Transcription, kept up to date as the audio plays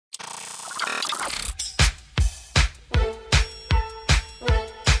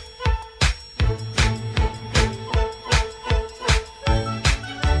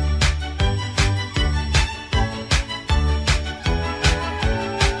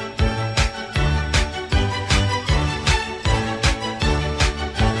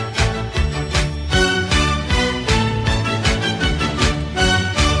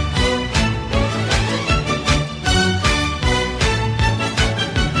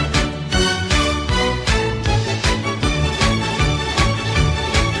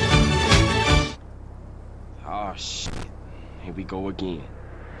go again.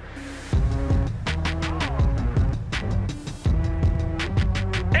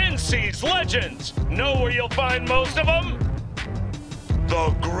 NC's legends! Know where you'll find most of them?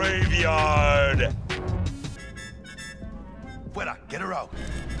 The graveyard! Fuera, get her out.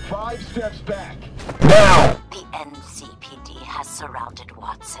 5 steps back. Now! The NCPD has surrounded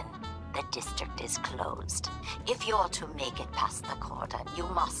Watson. The district is closed. If you're to make it past the cordon, you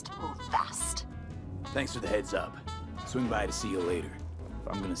must move fast. Thanks for the heads up. Swing by to see you later.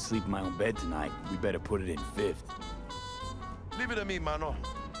 If I'm gonna sleep in my own bed tonight, we better put it in 5th. Leave it to me, mano.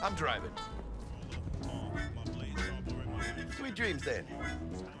 I'm driving. Sweet dreams, then.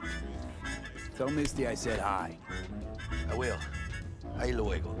 Tell Misty I said hi. I will. Ahí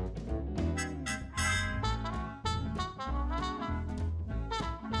luego.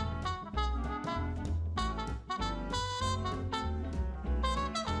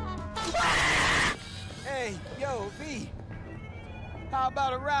 Hey, yo, V. How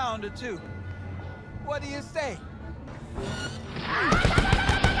about a round or two? What do you say?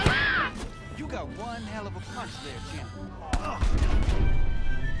 You got one hell of a punch there, champ.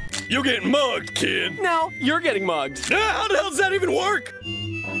 You getting mugged, kid. No, you're getting mugged. How the hell does that even work?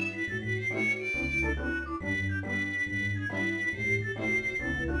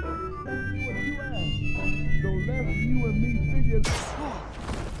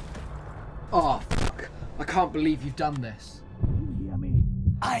 Oh, fuck. I can't believe you've done this. You hear me?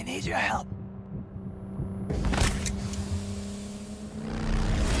 I need your help.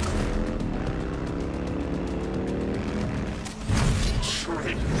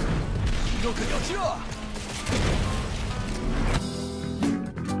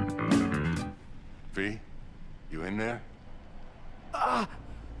 V, you in there? Ah!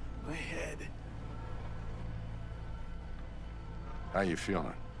 My head. How you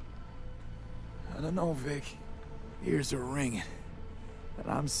feeling? I don't know, Vic. Ears are ringing.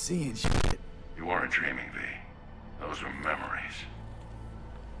 And I'm seeing shit. You weren't dreaming, V. Those were memories.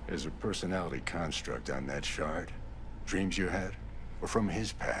 There's a personality construct on that shard. Dreams you had, or from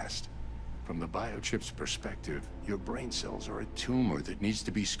his past. From the biochip's perspective, your brain cells are a tumor that needs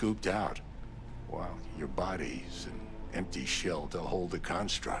to be scooped out, while your body's an empty shell to hold the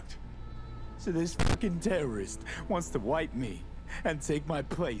construct. So this fucking terrorist wants to wipe me and take my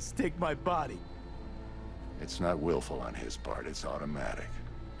place, take my body. It's not willful on his part, it's automatic.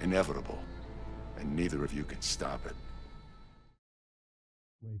 Inevitable. And neither of you can stop it.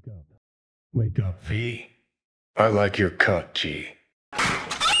 Wake up. Wake up, V. I like your cut, G.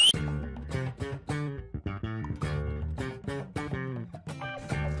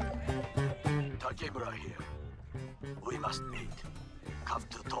 Takemura here. We must meet. Come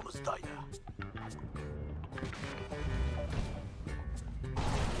to Tom's Diner.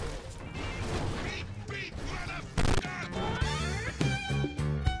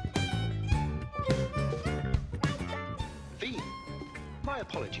 V, my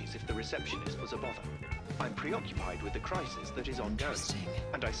apologies if the receptionist was a bother. I'm preoccupied with the crisis that is ongoing,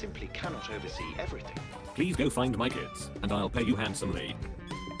 and I simply cannot oversee everything. Please go find my kids, and I'll pay you handsomely.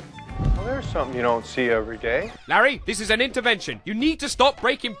 Well, there's something you don't see every day. Larry, this is an intervention. You need to stop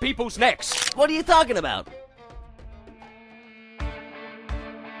breaking people's necks. What are you talking about?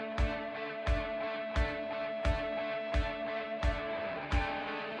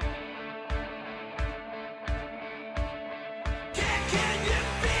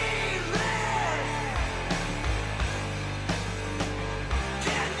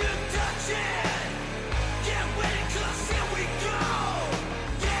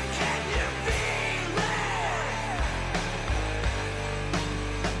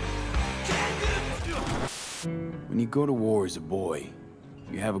 When you go to war as a boy,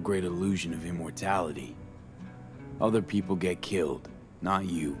 you have a great illusion of immortality. Other people get killed, not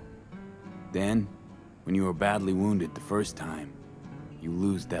you. Then, when you are badly wounded the first time, you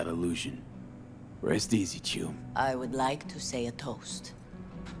lose that illusion. Rest easy, Chum. I would like to say a toast.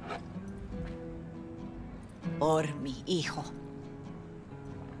 Por mi hijo.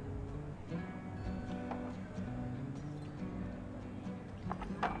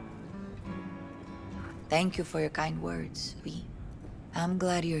 Thank you for your kind words, V. I'm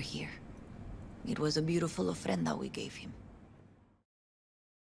glad you're here. It was a beautiful ofrenda we gave him.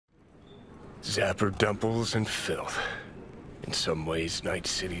 Zapper dumples and filth. In some ways, Night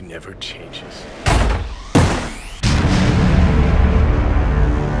City never changes.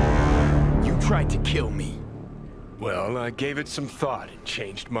 You tried to kill me. Well, I gave it some thought and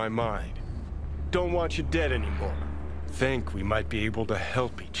changed my mind. Don't want you dead anymore. Think we might be able to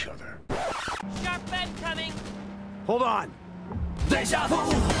help each other. Sharp men coming! Hold on! Deja vu!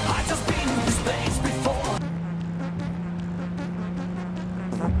 I've just been in this place before.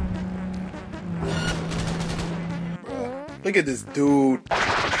 Look at this dude.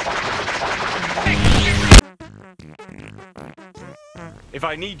 If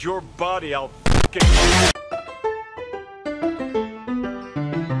I need your body, I'll fucking...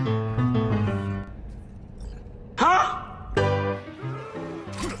 Huh?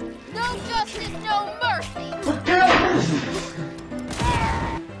 No justice, no mercy!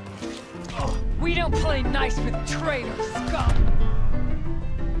 We don't play nice with traitors, scum!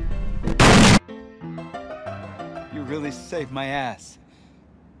 You really saved my ass.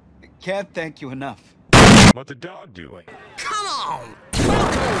 Can't thank you enough. What the dog doing? Come on!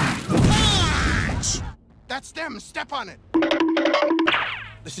 That's them. Step on it.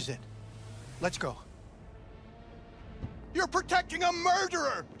 This is it. Let's go. You're protecting a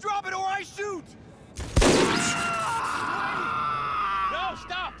murderer! Drop it or I shoot! No,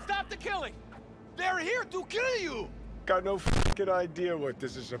 stop! Stop the killing! They're here to kill you! Got no fucking idea what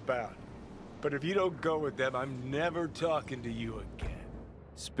this is about. But if you don't go with them, I'm never talking to you again.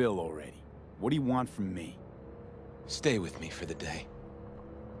 Spill already. What do you want from me? Stay with me for the day,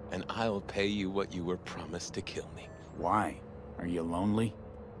 and I'll pay you what you were promised to kill me. Why? Are you lonely?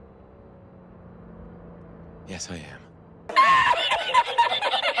 Yes, I am.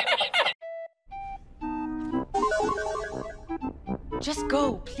 Just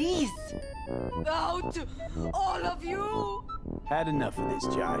go, please. Out, all of you. Had enough of this,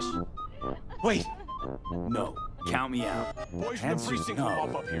 Josh. Wait. No, count me out. Boys from the precinct will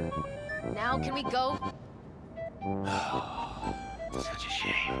pop up here. Now can we go? Such a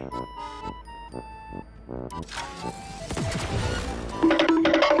shame.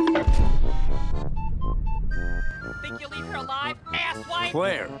 Think you'll leave her alive, asswipe?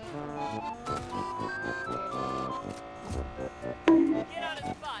 Claire! Get on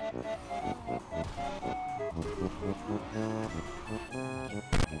his butt.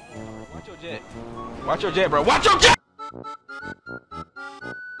 Watch your jet. Watch your jet, bro. Watch your jet!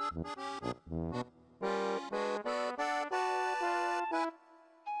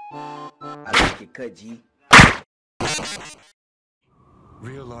 I like it, cut, G.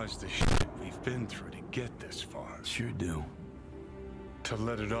 Realize the shit we've been through to get this far. Sure do. To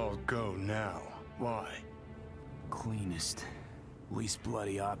let it all go now. Why? Cleanest, least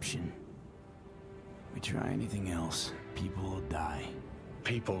bloody option. We try anything else, people will die.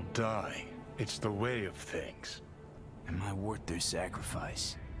 People die. It's the way of things. Am I worth their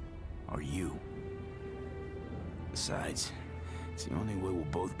sacrifice? Are you? Besides, it's the only way we'll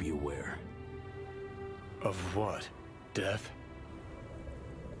both be aware. Of what? Death?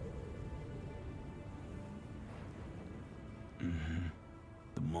 Mm-hmm.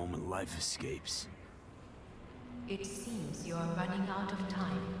 The moment life escapes. It seems you are running out of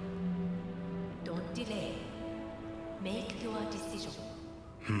time. Don't delay. Make your decision.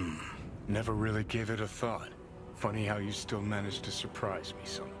 Never really gave it a thought. Funny how you still manage to surprise me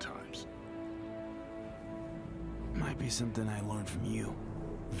sometimes. Might be something I learned from you.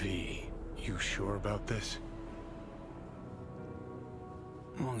 V, you sure about this?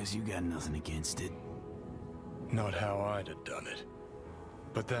 As long as you got nothing against it. Not how I'd have done it.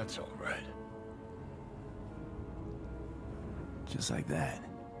 But that's all right. Just like that.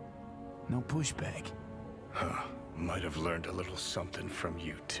 No pushback. Huh. Might have learned a little something from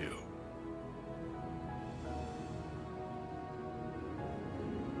you, too.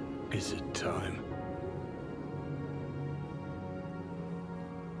 Is it time?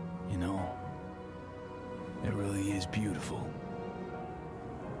 You know, it really is beautiful.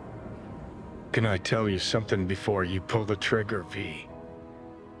 Can I tell you something before you pull the trigger, V?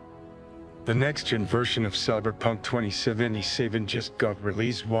 The next-gen version of Cyberpunk 2077 just got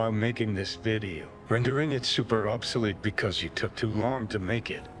released while making this video, rendering it super obsolete because you took too long to make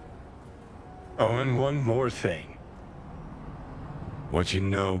it. Oh, and one more thing. What you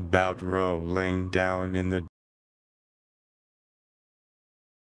know about Roe laying down in the